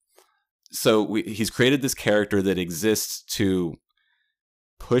speaking. So he's created this character that exists to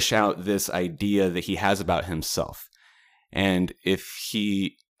push out this idea that he has about himself. And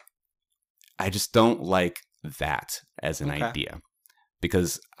I just don't like that as an idea,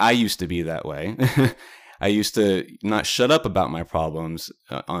 because I used to be that way. I used to not shut up about my problems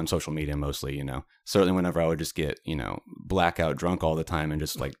on social media mostly, certainly whenever I would just get, blackout drunk all the time and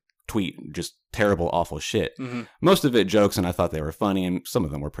just like tweet just terrible, awful shit. Mm-hmm. Most of it jokes, and I thought they were funny, and some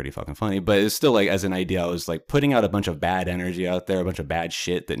of them were pretty fucking funny, but it's still like, as an idea, I was like putting out a bunch of bad energy out there, a bunch of bad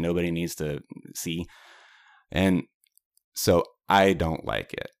shit that nobody needs to see. And so I don't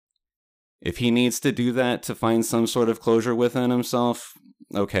like it. If he needs to do that to find some sort of closure within himself,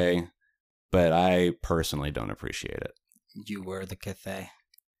 okay, but I personally don't appreciate it. You were the Cathay.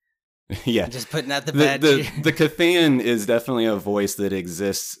 Yeah. Just putting out the bad the Cathan is definitely a voice that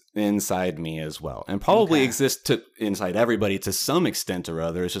exists inside me as well, and probably exists inside everybody to some extent or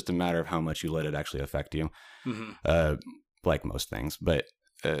other. It's just a matter of how much you let it actually affect you, like most things. But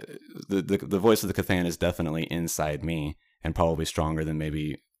the voice of the Cathan is definitely inside me, and probably stronger than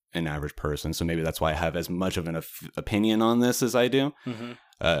maybe an average person. So maybe that's why I have as much of an opinion on this as I do. Mm-hmm.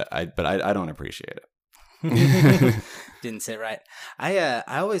 But I don't appreciate it. Didn't say it right. I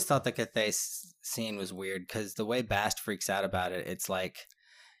always thought the Cathay scene was weird, because the way Bast freaks out about it, it's like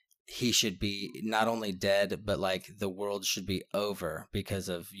he should be not only dead, but like the world should be over because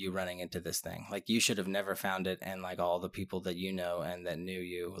of you running into this thing. Like you should have never found it, and like all the people that you know and that knew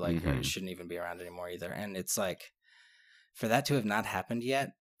you like shouldn't even be around anymore either. And it's like, for that to have not happened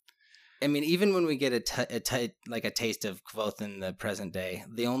yet. I mean, even when we get a taste of Kvothe in the present day,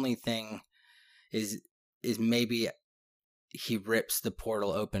 the only thing is maybe he rips the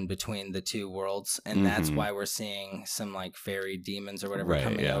portal open between the two worlds, and that's why we're seeing some like fairy demons or whatever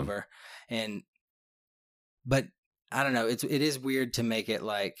coming over. But I don't know, it is weird to make it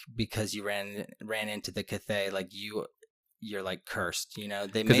like because you ran into the Cathay, like you're like cursed,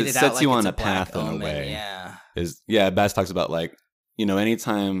 They made it out like you it's on a path in a way. Yeah. Bast talks about like,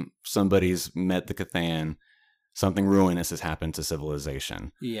 anytime somebody's met the Cathan, something ruinous has happened to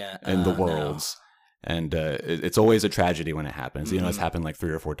civilization. Yeah. And the worlds. No. And it's always a tragedy when it happens. It's happened like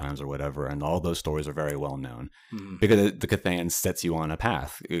 3 or 4 times or whatever. And all those stories are very well known. Because the Cathan sets you on a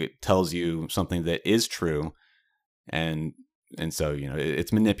path. It tells you something that is true. And so,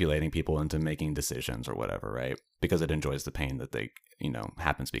 it's manipulating people into making decisions or whatever, right? Because it enjoys the pain that they,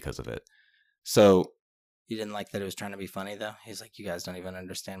 happens because of it. So. You didn't like that it was trying to be funny, though? He's like, you guys don't even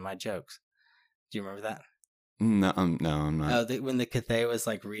understand my jokes. Do you remember that? No, I'm not. Oh, when the Cathay was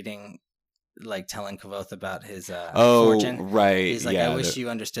like reading, like telling Kvothe about his fortune. Right. He's like, I wish you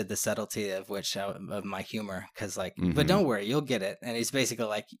understood the subtlety of my humor, because like, but don't worry, you'll get it. And he's basically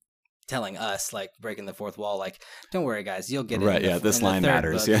like telling us, like breaking the fourth wall, like, don't worry, guys, you'll get it. Right. This line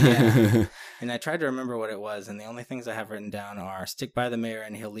matters. Book. Yeah. And I tried to remember what it was, and the only things I have written down are stick by the mirror,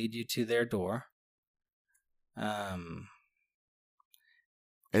 and he'll lead you to their door.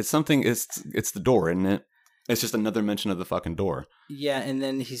 It's something. It's the door, isn't it? It's just another mention of the fucking door. Yeah, and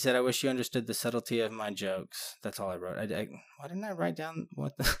then he said, I wish you understood the subtlety of my jokes. That's all I wrote. Why didn't I write down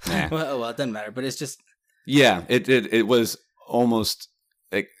what the... Nah. well, it doesn't matter, but it's just... Yeah, it was almost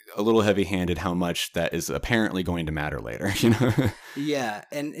like a little heavy-handed how much that is apparently going to matter later, Yeah,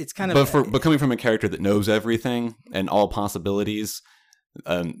 and it's kind of... But coming from a character that knows everything and all possibilities,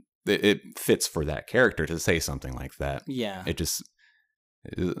 it fits for that character to say something like that. Yeah. It just...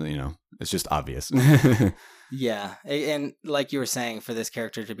 it's just obvious. Yeah, and like you were saying, for this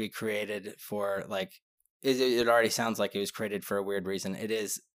character to be created for like, it already sounds like it was created for a weird reason. It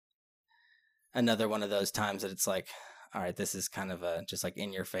is another one of those times that it's like, all right, this is kind of a just like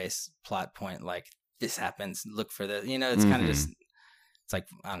in your face plot point. Like this happens, look for this. It's kind of just, it's like,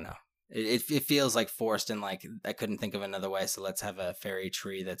 I don't know. It feels like forced, and like I couldn't think of another way. So let's have a fairy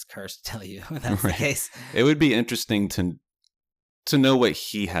tree that's cursed to tell you that's the case. It would be interesting to know what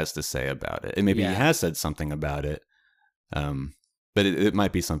he has to say about it. And maybe he has said something about it. But it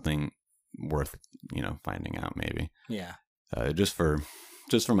might be something worth, finding out maybe. Yeah. Just for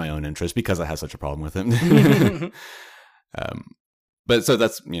just for my own interest, because I have such a problem with it. But so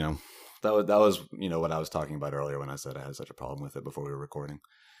that's, that was what I was talking about earlier when I said I had such a problem with it before we were recording.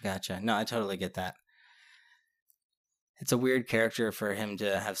 Gotcha. No, I totally get that. It's a weird character for him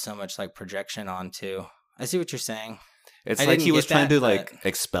to have so much like projection onto. I see what you're saying. It's like he was trying to like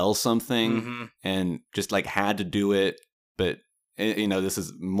expel something and just like had to do it, but this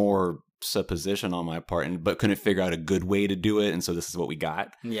is more supposition on my part, but couldn't figure out a good way to do it, and so this is what we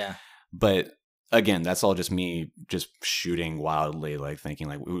got. Yeah. But again, that's all just me just shooting wildly, like thinking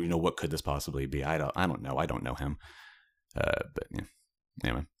like, what could this possibly be? I don't know. I don't know him. But yeah.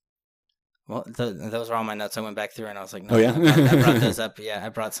 Anyway. Well, those were all my notes. I went back through and I was like, no, I brought those up. Yeah, I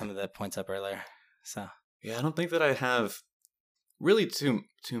brought some of the points up earlier. So yeah, I don't think that I have really too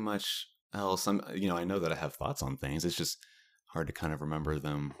much else. I know that I have thoughts on things. It's just hard to kind of remember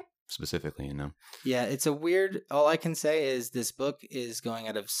them specifically, Yeah, it's a weird. All I can say is this book is going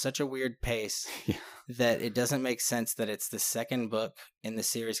at such a weird pace that it doesn't make sense that it's the second book in the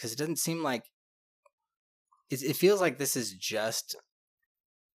series, because it doesn't seem like it feels like this is just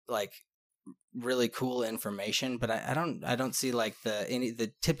like really cool information, but I don't see like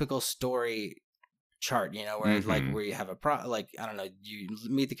the typical story chart, where like where you have I don't know, you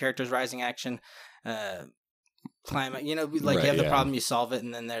meet the characters, rising action, climate, you have the problem, you solve it,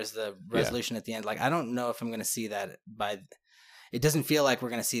 and then there's the resolution at the end. Like, I don't know if I'm going to see that it doesn't feel like we're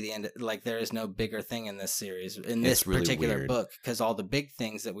going to see the end. Like, there is no bigger thing in this series, in this really particular book, because all the big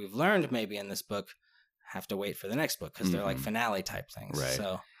things that we've learned maybe in this book have to wait for the next book, because they're like finale type things. Right.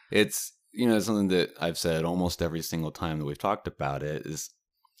 So it's, something that I've said almost every single time that we've talked about it is,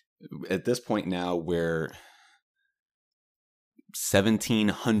 at this point now, we're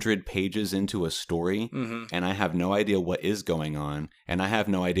 1,700 pages into a story, and I have no idea what is going on, and I have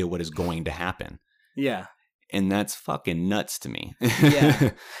no idea what is going to happen. Yeah. And that's fucking nuts to me.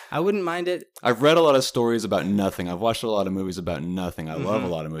 Yeah. I wouldn't mind it. I've read a lot of stories about nothing. I've watched a lot of movies about nothing. I love a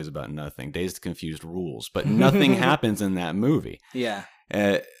lot of movies about nothing. Dazed Confused rules. But nothing happens in that movie. Yeah.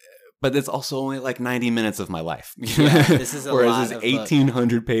 But it's also only like 90 minutes of my life. Yeah, this is a Whereas lot this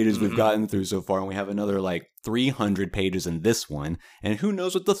 1,800 pages we've gotten through so far, and we have another like 300 pages in this one, and who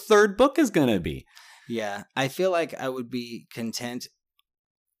knows what the third book is going to be. Yeah, I feel like I would be content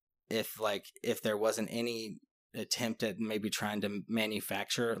if there wasn't any attempt at maybe trying to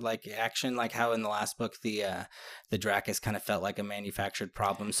manufacture like action, like how in the last book the Dracus kind of felt like a manufactured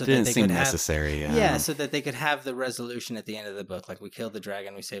problem, so didn't that they seem could necessary. Yeah, so that they could have the resolution at the end of the book, like we killed the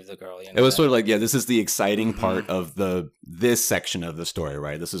dragon, we saved the girl. It was sort of like, this is the exciting part of this section of the story,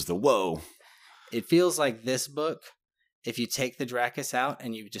 right? This is the whoa. It feels like this book, if you take the Dracus out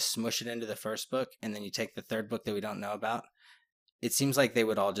and you just smush it into the first book, and then you take the third book that we don't know about, it seems like they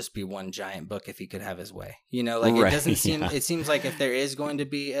would all just be one giant book if he could have his way. Right, it doesn't seem. Yeah. It seems like if there is going to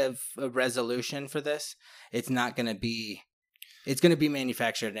be a resolution for this, it's not going to be. It's going to be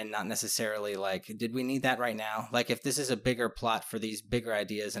manufactured and not necessarily like, did we need that right now? Like, if this is a bigger plot for these bigger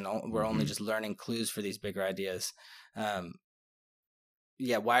ideas, and we're only just learning clues for these bigger ideas,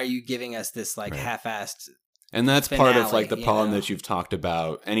 why are you giving us this like half-assed? And that's finale, part of like the problem that you've talked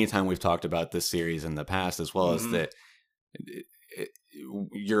about anytime we've talked about this series in the past, as well as that.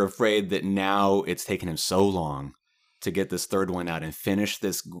 You're afraid that now it's taken him so long to get this third one out and finish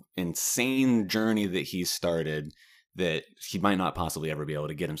this insane journey that he started, that he might not possibly ever be able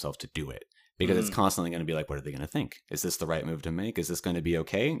to get himself to do it, because it's constantly going to be like, what are they going to think? Is this the right move to make? Is this going to be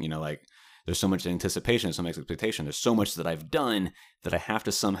okay? Like, there's so much anticipation, so much expectation. There's so much that I've done that I have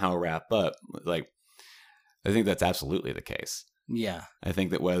to somehow wrap up. Like, I think that's absolutely the case. Yeah. I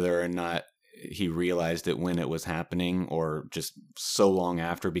think that whether or not he realized it when it was happening, or just so long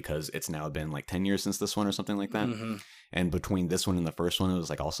after, because it's now been like 10 years since this one or something like that. And between this one and the first one, it was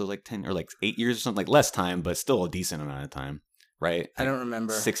like also like 10 or like 8 years or something, like less time, but still a decent amount of time. Right. I don't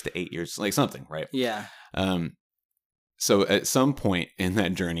remember. 6 to 8 years, like something. Right. Yeah. So at some point in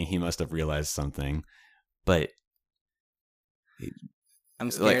that journey, he must have realized something, but I'm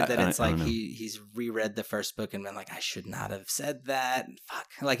scared that it's like he's reread the first book and been like, I should not have said that. Fuck.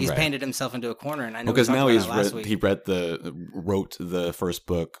 Like, he's painted himself into a corner, and I know because now he wrote the first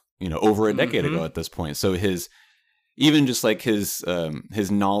book, over a decade ago at this point. So his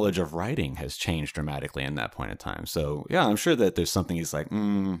knowledge of writing has changed dramatically in that point in time. So yeah, I'm sure that there's something he's like,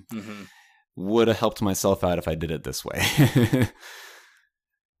 would have helped myself out if I did it this way.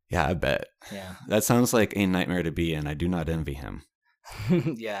 Yeah, I bet. Yeah, that sounds like a nightmare to be in. I do not envy him.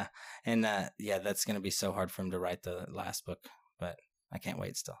 Yeah, and that's gonna be so hard for him to write the last book, but I can't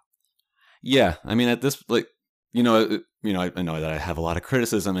wait still. Yeah, I mean, at this, like, I know that I have a lot of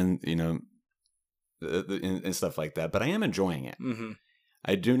criticism and and stuff like that, but I am enjoying it.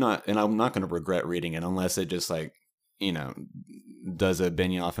 I do not, and I'm not going to regret reading it unless it just like, you know, does a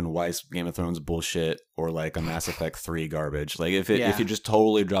Benioff and Weiss Game of Thrones bullshit or like a Mass Effect 3 garbage. Like if it just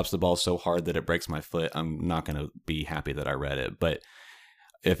totally drops the ball so hard that it breaks my foot, I'm not going to be happy that I read it. But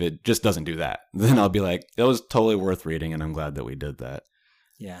if it just doesn't do that, then I'll be like, it was totally worth reading, and I'm glad that we did that.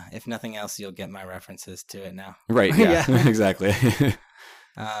 Yeah, if nothing else, you'll get my references to it now. Right, yeah. Exactly.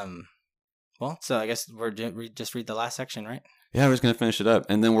 Well, so I guess we just read the last section, right? Yeah, we're just going to finish it up.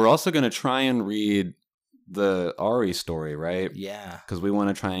 And then we're also going to try and read the Ari story, right? Yeah. Because we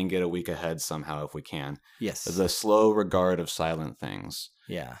want to try and get a week ahead somehow if we can. Yes. The Slow Regard of Silent Things.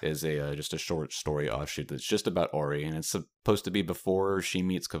 Yeah. Is just a short story offshoot that's just about Ori, and it's supposed to be before she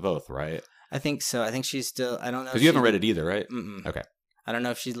meets Kavoth, right? I think so. I think she's still, I don't know. Because you haven't read it either, right? Mm-mm. Okay. I don't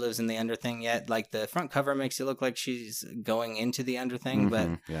know if she lives in the Underthing yet. Like the front cover makes it look like she's going into the Underthing, but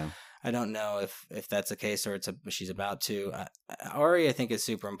yeah. I don't know if that's the case or she's about to. Ori, I think, is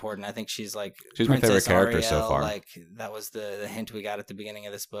super important. I think she's like she's my favorite character Ariel, so far. Like that was the hint we got at the beginning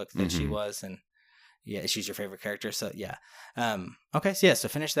of this book that she was, and yeah, she's your favorite character. So yeah, okay, so yeah, so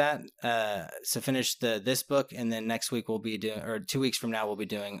finish that. So finish this book, and then next week we'll be doing, or 2 weeks from now we'll be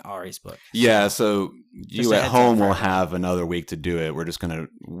doing Ari's book. Yeah, so you at home will have another week to do it. We're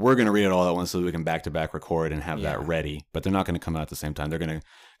gonna read it all at once so we can back to back record and have that ready. But they're not going to come out at the same time. They're going to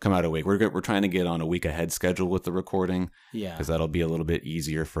come out a week. We're trying to get on a week ahead schedule with the recording. Yeah, because that'll be a little bit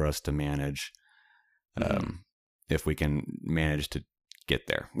easier for us to manage. If we can manage to get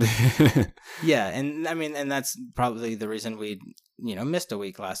there. Yeah, and I mean, and that's probably the reason we missed a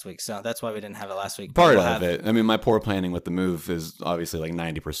week last week, so that's why we didn't have it last week. Part of it, I mean, my poor planning with the move is obviously like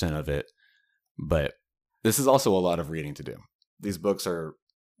 90% of it, but this is also a lot of reading to do. These books are,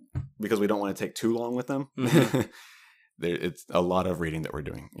 because we don't want to take too long with them, it's a lot of reading that we're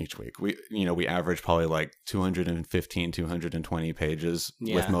doing each week. We average probably like 215 220 pages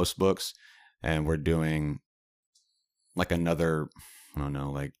with most books, and we're doing like another, I don't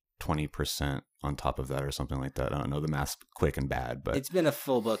know, like 20% on top of that or something like that. I don't know the math's quick and bad, but it's been a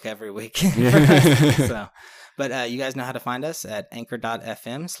full book every week. So, but you guys know how to find us at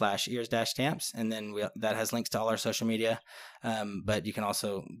anchor.fm/ears-stamps, and then that has links to all our social media. But you can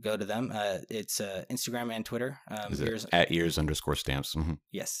also go to them. It's Instagram and Twitter. At ears_stamps. Mm-hmm.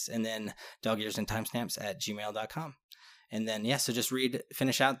 Yes, and then dogearsandtimestamps@gmail.com. And then, so just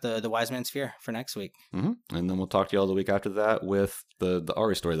finish out the Wise Man's Fear for next week. Mm-hmm. And then we'll talk to you all the week after that with the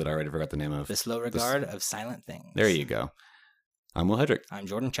Ari story that I already forgot the name of. The Slow Regard of Silent Things. There you go. I'm Will Hedrick. I'm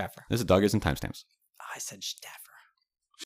Jordan Chaffer. This is Dog Ears and Timestamps. Oh, I said Staff.